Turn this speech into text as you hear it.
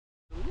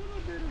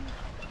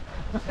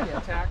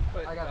Yeah, Tack,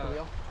 but I got the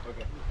wheel.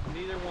 Okay.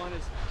 Neither one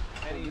is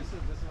any. This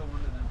is the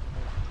one that I'm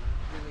supposed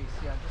to release.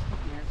 Yeah, just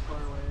keep the hands far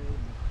away.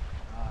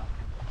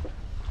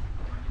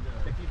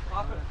 If you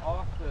pop it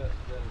off the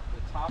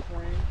top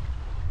ring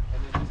and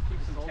then just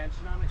keep some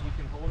tension on it, you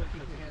can hold it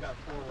because it's got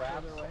 4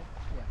 wraps.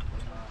 Yeah.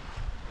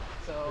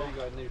 So there you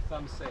go, and your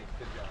thumb's safe.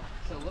 Good job.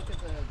 So look at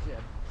the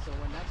jib. So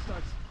when that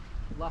starts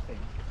luffing,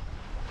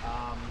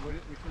 which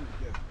one's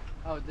the jib?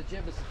 Oh, the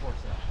jib is the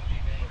foresail.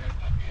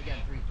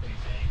 Again, 3 things.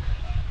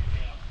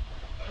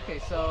 Okay,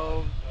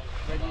 so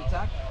ready to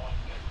tack?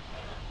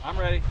 I'm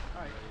ready.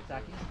 All right,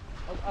 tacking.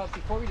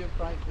 Before we do it,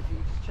 Brian, if you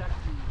could just check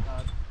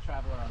the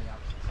traveler on the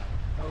opposite side.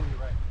 Oh,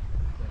 you're right.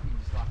 So if you can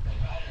just lock that in.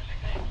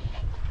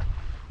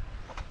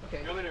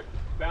 Okay. You want me to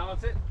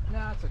balance it?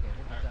 No, it's okay.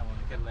 We'll put that one.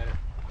 Get it later.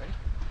 Ready?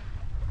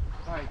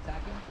 All right,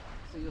 tacking.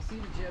 So you'll see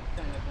the jib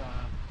kind of,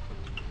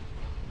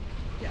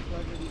 yeah, go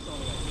ahead and release all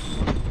the way.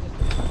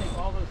 Just take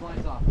all those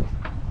lines off.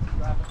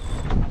 Grab it.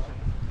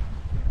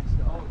 Just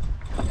go. Oh,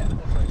 yeah,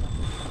 that's right.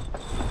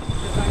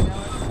 Because I know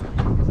it.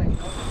 Because I know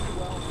it pretty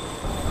well.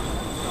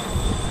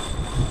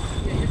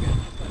 Yeah, you're good.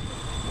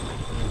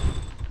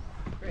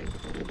 Great.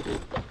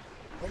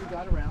 Well, we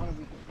got around, and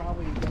we could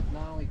probably get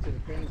not only to the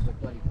cranes, but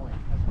Bloody Point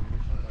as we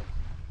originally looked.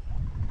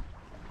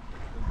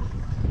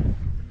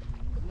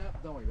 But no,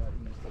 don't worry about it.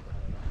 You can just take it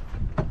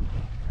out.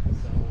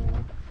 So,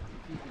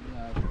 if you can,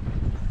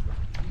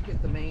 you get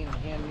the main and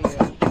hand me a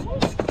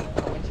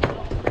windshield.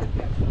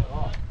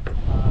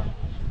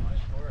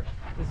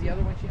 Is the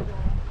other windshield on?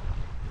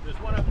 There's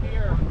one up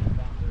here.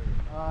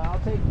 I'll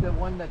take the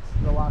one that's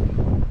the locking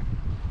one.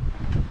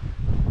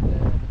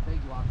 The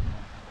big locking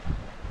one.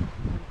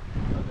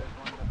 Oh, there's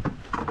one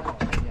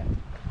that's yeah.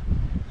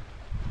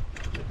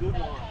 The good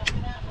one.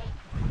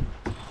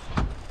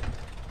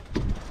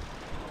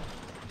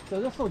 So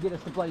this will get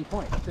us to Bloody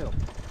Point too.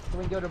 So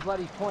we can go to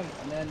Bloody Point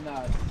and then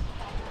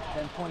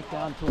point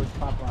down towards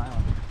Poplar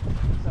Island.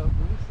 So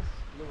release this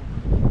little.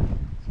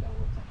 It's got a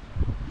little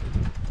something.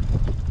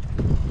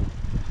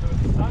 So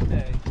it's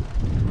Sunday.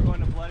 We're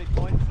going to Bloody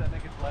Point. Does that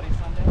make it Bloody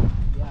Sunday?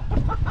 Yeah.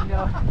 You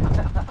know.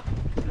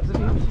 Does it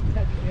mean we should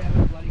have a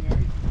Bloody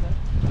Marys instead?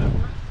 That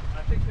works.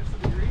 I think there's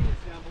some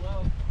ingredients down below.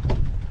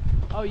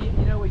 Oh, you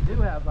know we do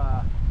have.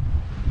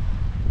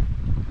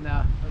 No,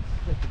 let's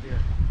stick to beer.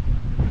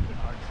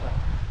 Hard stuff.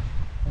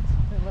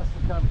 Unless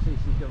the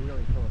conversations go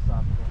really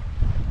philosophical.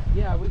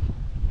 Yeah,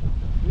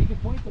 we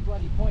could point to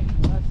Bloody Point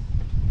unless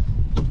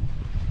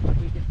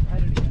we could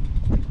head it again.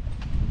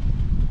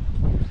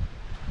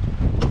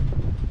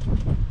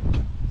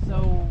 So,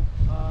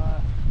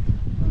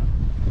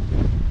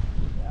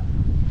 yeah.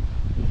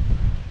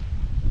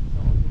 So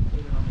we'll just put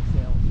it on the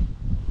sails.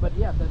 But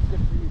yeah, that's good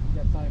for you if you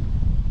got time.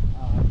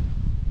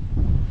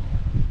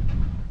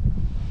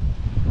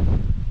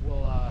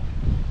 We'll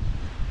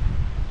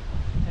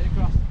head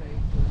across the bay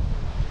to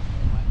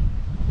inlet.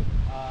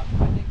 I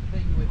think the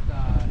thing with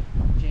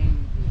Jane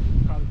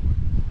is probably,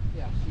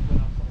 yeah, she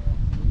went off somewhere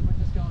else. We're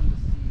just going to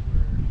see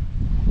where,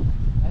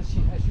 as she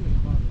was in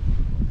front of us.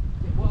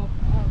 Yeah, well,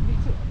 me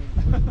too. I mean,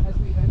 as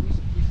we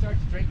start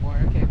to drink more.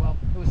 Okay, well,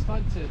 it was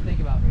fun to think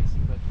about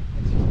racing, but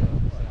let's just go.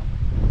 So,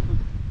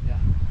 yeah.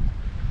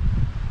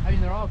 I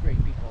mean, they're all great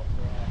people.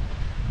 They're all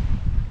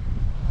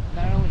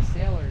not only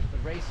sailors,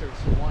 but racers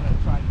who want to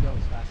try to go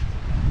as fast as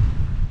they can.